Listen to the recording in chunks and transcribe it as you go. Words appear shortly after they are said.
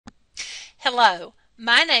Hello,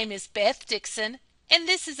 my name is Beth Dixon, and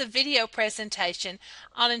this is a video presentation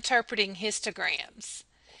on interpreting histograms.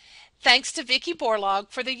 Thanks to Vicki Borlaug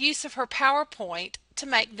for the use of her PowerPoint to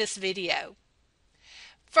make this video.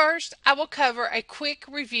 First, I will cover a quick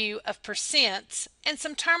review of percents and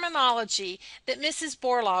some terminology that Mrs.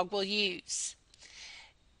 Borlaug will use.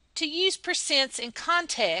 To use percents in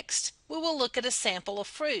context, we will look at a sample of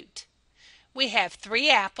fruit. We have 3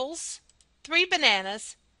 apples, 3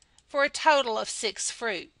 bananas, for a total of 6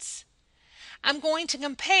 fruits. I'm going to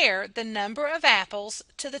compare the number of apples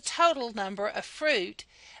to the total number of fruit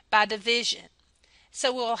by division.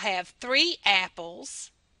 So we'll have 3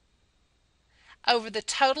 apples over the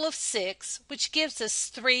total of 6, which gives us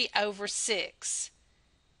 3 over 6.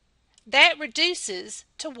 That reduces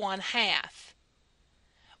to 1/2.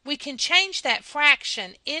 We can change that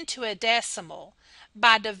fraction into a decimal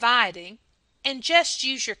by dividing, and just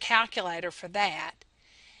use your calculator for that,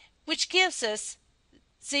 which gives us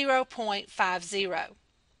 0.50.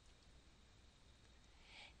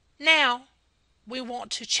 Now we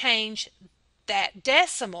want to change that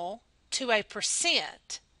decimal to a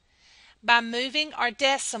percent by moving our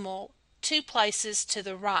decimal 2 places to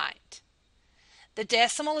the right. The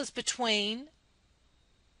decimal is between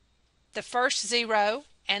the first 0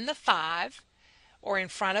 and the 5, or in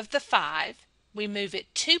front of the 5. We move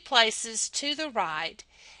it 2 places to the right,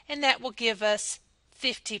 and that will give us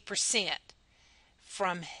 50%.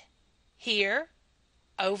 From here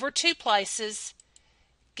over 2 places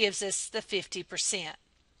gives us the 50%.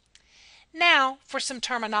 Now for some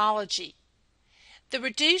terminology. The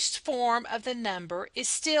reduced form of the number is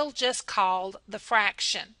still just called the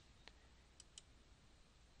fraction.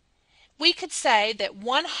 We could say that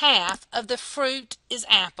 1/2 of the fruit is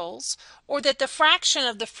apples, or that the fraction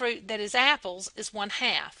of the fruit that is apples is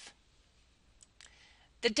 1/2.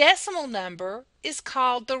 The decimal number is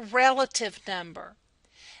called the relative number.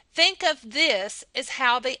 Think of this as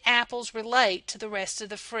how the apples relate to the rest of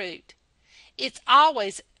the fruit. It's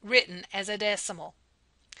always written as a decimal.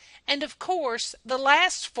 And of course, the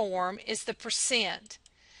last form is the percent.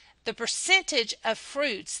 The percentage of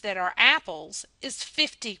fruits that are apples is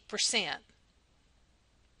 50%.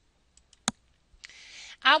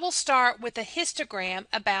 I will start with a histogram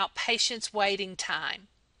about patients' waiting time.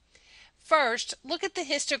 First, look at the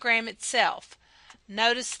histogram itself.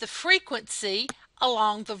 Notice the frequency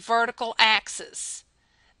along the vertical axis.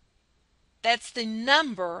 That's the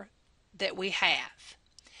number that we have.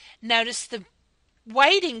 Notice the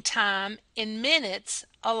waiting time in minutes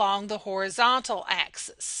along the horizontal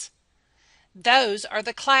axis. Those are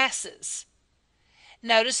the classes.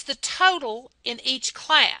 Notice the total in each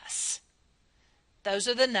class. Those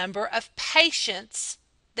are the number of patients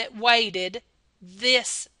that waited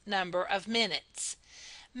this number of minutes.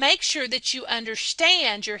 Make sure that you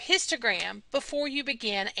understand your histogram before you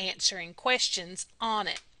begin answering questions on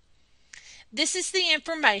it. This is the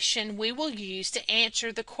information we will use to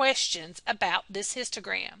answer the questions about this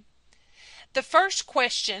histogram. The first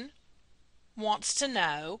question wants to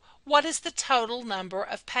know, what is the total number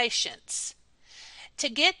of patients? To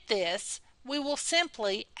get this, we will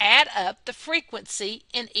simply add up the frequency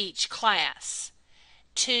in each class.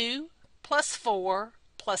 2 plus 4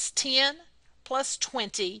 plus 10 plus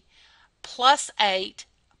 20 plus 8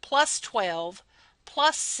 plus 12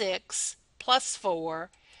 plus 6 plus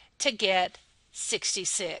 4 to get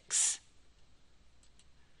 66.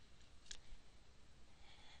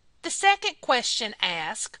 The second question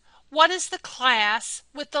asks, what is the class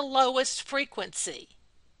with the lowest frequency?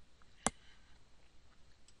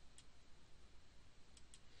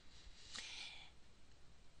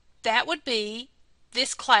 That would be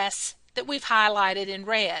this class that we've highlighted in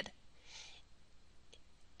red.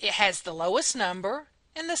 It has the lowest number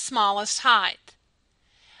and the smallest height.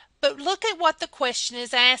 But look at what the question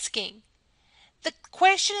is asking. The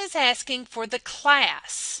question is asking for the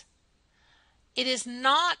class. It is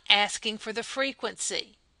not asking for the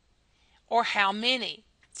frequency or how many.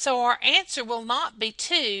 So our answer will not be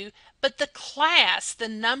 2, but the class, the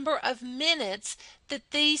number of minutes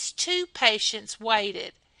that these 2 patients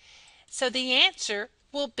waited. So the answer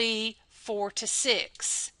will be 4 to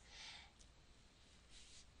 6.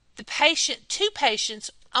 The 2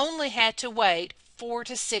 patients only had to wait 4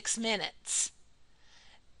 to 6 minutes.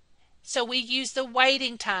 So we use the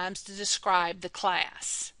waiting times to describe the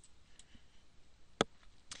class.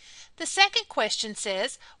 The second question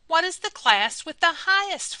says, what is the class with the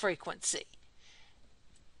highest frequency?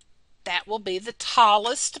 That will be the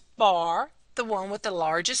tallest bar, the one with the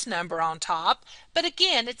largest number on top, but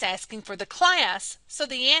again it's asking for the class, so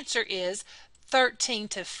the answer is 13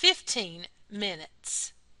 to 15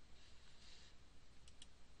 minutes.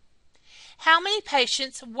 How many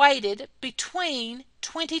patients waited between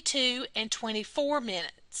 22 and 24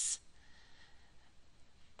 minutes?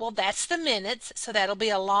 Well, that's the minutes, so that'll be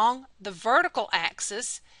along the vertical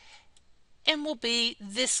axis and will be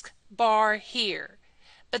this bar here.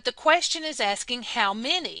 But the question is asking how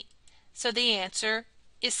many, so the answer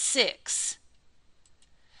is 6.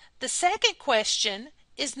 The second question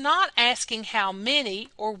is not asking how many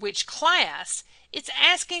or which class, it's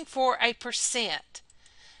asking for a percent.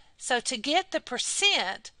 So to get the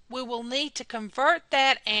percent, we will need to convert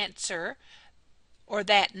that answer or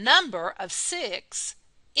that number of 6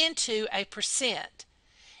 into a percent.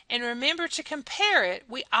 And remember, to compare it,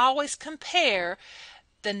 we always compare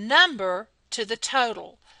the number to the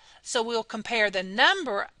total. So we'll compare the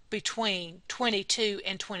number between 22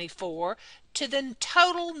 and 24 to the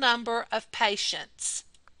total number of patients.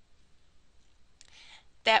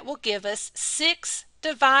 That will give us 6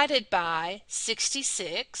 divided by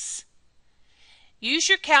 66. Use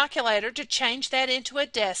your calculator to change that into a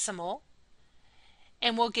decimal,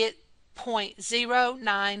 and we'll get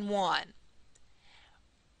 0.091.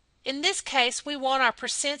 In this case, we want our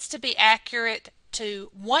percents to be accurate to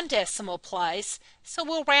 1 decimal place, so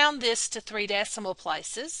we'll round this to 3 decimal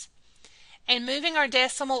places. And moving our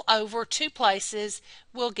decimal over 2 places,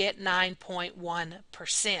 we'll get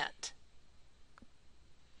 9.1%.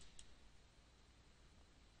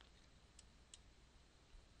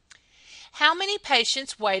 How many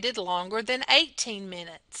patients waited longer than 18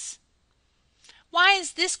 minutes? Why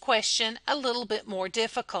is this question a little bit more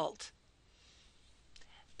difficult?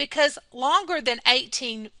 Because longer than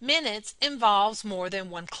 18 minutes involves more than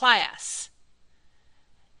one class.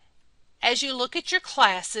 As you look at your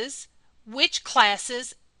classes, which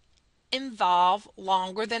classes involve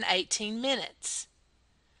longer than 18 minutes?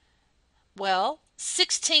 Well,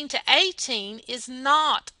 16 to 18 is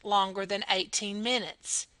not longer than 18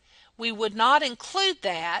 minutes. We would not include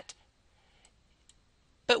that,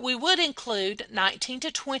 but we would include 19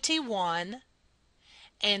 to 21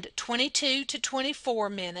 and 22 to 24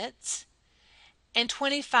 minutes and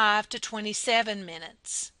 25 to 27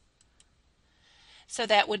 minutes. So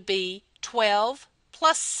that would be 12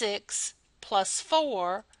 plus 6 plus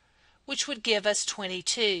 4, which would give us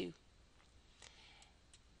 22.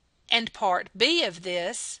 And part B of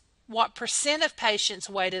this, what percent of patients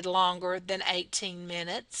waited longer than 18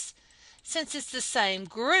 minutes? Since it's the same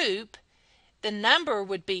group, the number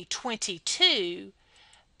would be 22,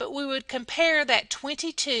 but we would compare that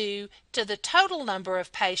 22 to the total number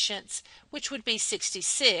of patients, which would be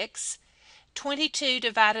 66. 22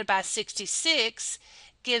 divided by 66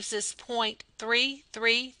 gives us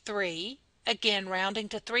 0.333, again rounding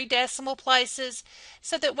to 3 decimal places,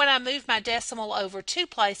 so that when I move my decimal over 2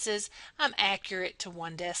 places, I'm accurate to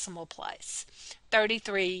 1 decimal place.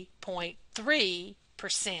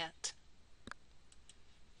 33.3%.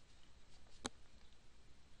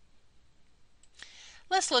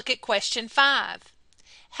 Let's look at question 5.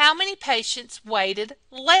 How many patients waited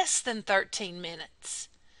less than 13 minutes?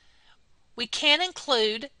 We can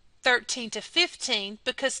include 13 to 15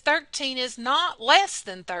 because 13 is not less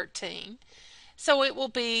than 13. So it will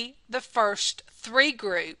be the first 3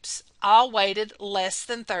 groups, all waited less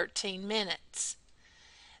than 13 minutes.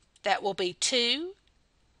 That will be 2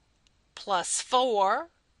 plus 4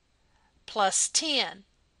 plus 10.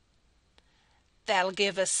 That'll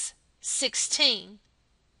give us 16.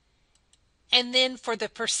 And then for the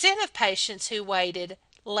percent of patients who waited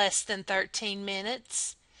less than 13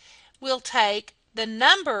 minutes, we'll take the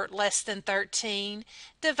number less than 13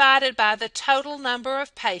 divided by the total number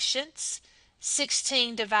of patients,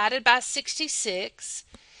 16 divided by 66.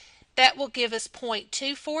 That will give us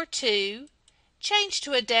 0.242. Change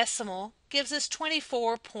to a decimal gives us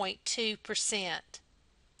 24.2%.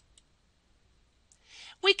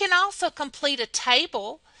 We can also complete a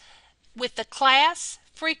table with the class,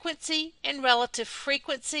 frequency, and relative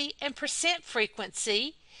frequency and percent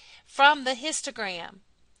frequency from the histogram.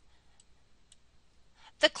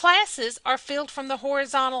 The classes are filled from the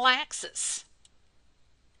horizontal axis.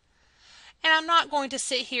 And I'm not going to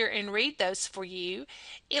sit here and read those for you.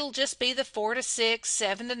 It'll just be the 4 to 6,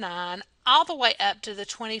 7 to 9, all the way up to the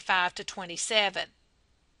 25 to 27.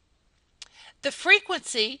 The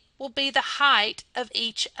frequency will be the height of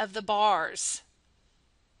each of the bars.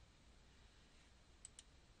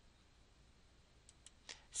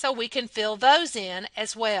 So we can fill those in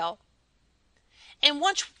as well. And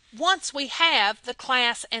once we have the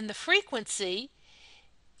class and the frequency,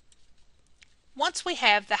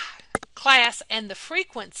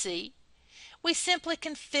 we simply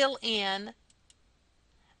can fill in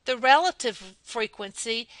the relative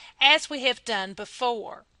frequency as we have done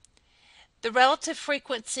before. The relative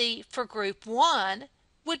frequency for group 1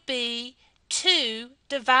 would be 2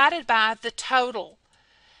 divided by the total.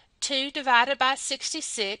 2 divided by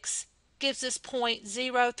 66 gives us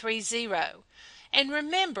 0.030. And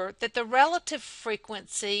remember that the relative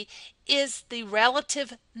frequency is the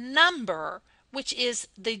relative number, which is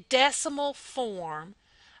the decimal form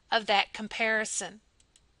of that comparison.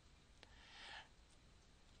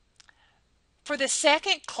 For the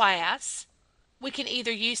second class, we can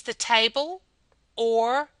either use the table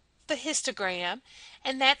or the histogram,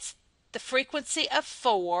 and that's the frequency of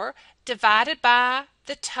 4 divided by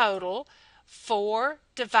the total, 4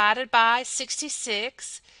 divided by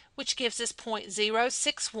 66, which gives us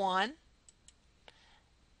 0.061.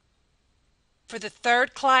 For the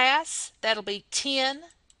third class, that'll be 10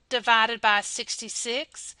 divided by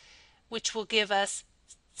 66, which will give us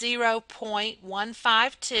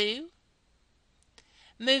 0.152.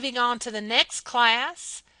 Moving on to the next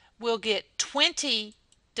class, we'll get 20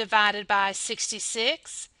 divided by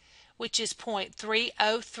 66, which is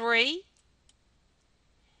 0.303.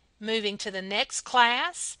 Moving to the next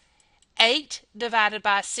class, 8 divided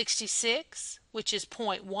by 66, which is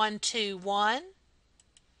 0.121.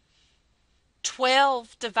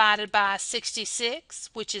 12 divided by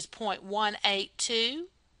 66, which is 0.182.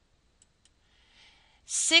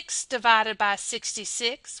 6 divided by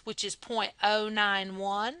 66, which is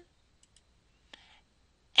 0.091.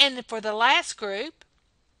 And for the last group,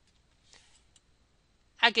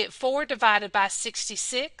 I get 4 divided by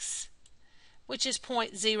 66, which is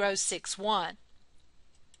 0.061.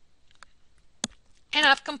 And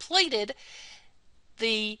I've completed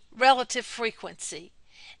the relative frequency.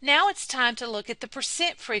 Now it's time to look at the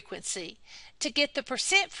percent frequency. To get the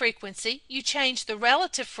percent frequency, you change the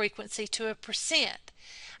relative frequency to a percent.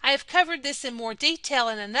 I have covered this in more detail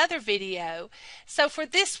in another video, so for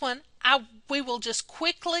this one, we will just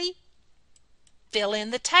quickly fill in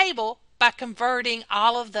the table by converting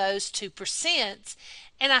all of those to percents,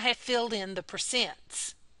 and I have filled in the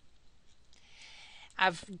percents.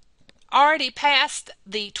 I've already passed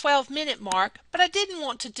the 12-minute mark, but I didn't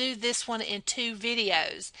want to do this one in 2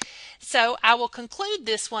 videos. So I will conclude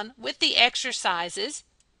this one with the exercises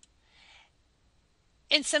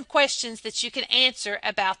and some questions that you can answer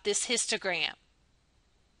about this histogram.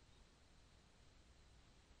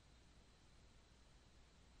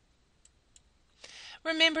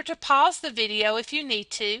 Remember to pause the video if you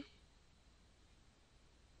need to.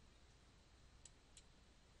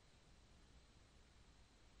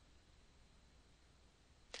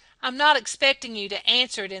 I'm not expecting you to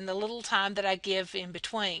answer it in the little time that I give in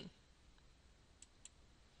between.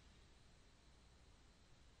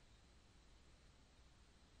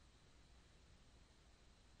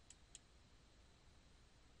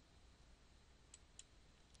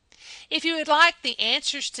 If you would like the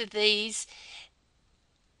answers to these,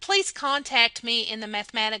 please contact me in the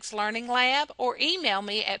Mathematics Learning Lab or email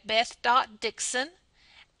me at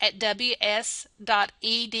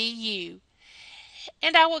beth.dixon@ws.edu.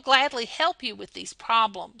 And I will gladly help you with these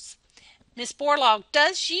problems. Ms. Borlaug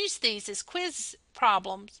does use these as quiz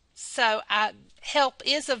problems, so help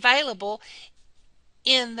is available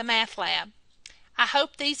in the Math Lab. I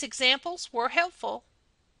hope these examples were helpful.